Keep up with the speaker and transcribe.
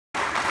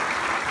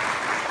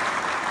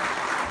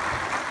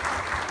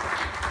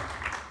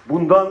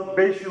Bundan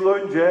 5 yıl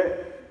önce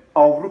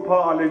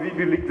Avrupa Alevi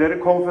Birlikleri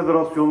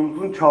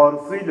Konfederasyonumuzun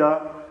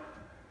çağrısıyla,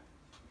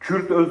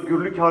 Kürt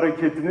Özgürlük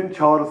Hareketi'nin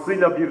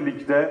çağrısıyla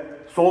birlikte,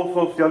 sol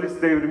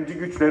sosyalist devrimci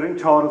güçlerin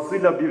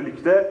çağrısıyla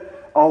birlikte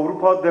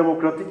Avrupa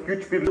Demokratik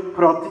Güç Birliği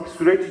pratik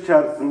süreç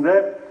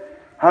içerisinde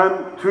hem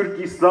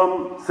Türk-İslam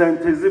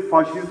sentezi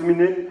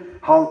faşizminin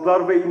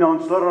halklar ve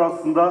inançlar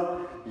arasında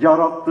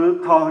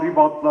yarattığı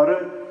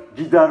tahribatları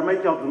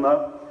gidermek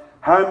adına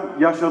hem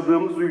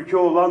yaşadığımız ülke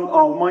olan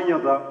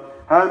Almanya'da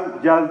hem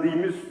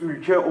geldiğimiz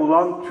ülke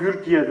olan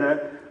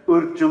Türkiye'de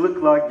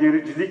ırkçılıkla,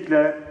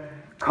 gericilikle,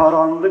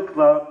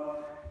 karanlıkla,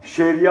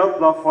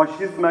 şeriatla,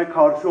 faşizme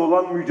karşı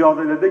olan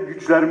mücadelede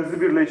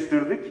güçlerimizi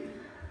birleştirdik.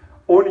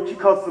 12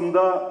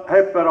 Kasım'da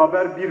hep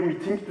beraber bir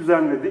miting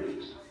düzenledik.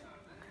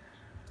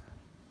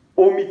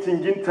 O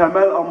mitingin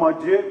temel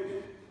amacı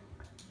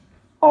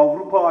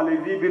Avrupa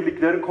Alevi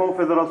Birlikleri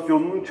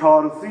Konfederasyonu'nun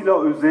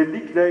çağrısıyla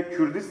özellikle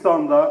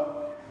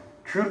Kürdistan'da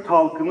Kürt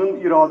halkının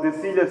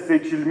iradesiyle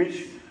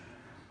seçilmiş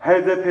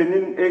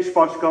HDP'nin eş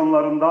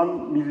başkanlarından,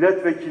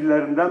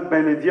 milletvekillerinden,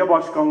 belediye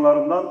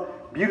başkanlarından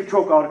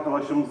birçok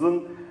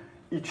arkadaşımızın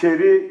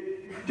içeri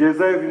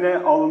cezaevine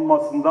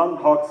alınmasından,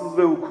 haksız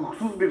ve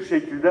hukuksuz bir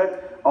şekilde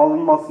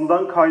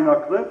alınmasından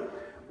kaynaklı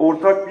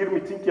ortak bir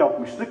miting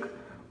yapmıştık.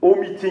 O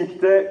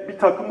mitingde bir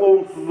takım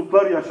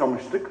olumsuzluklar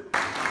yaşamıştık.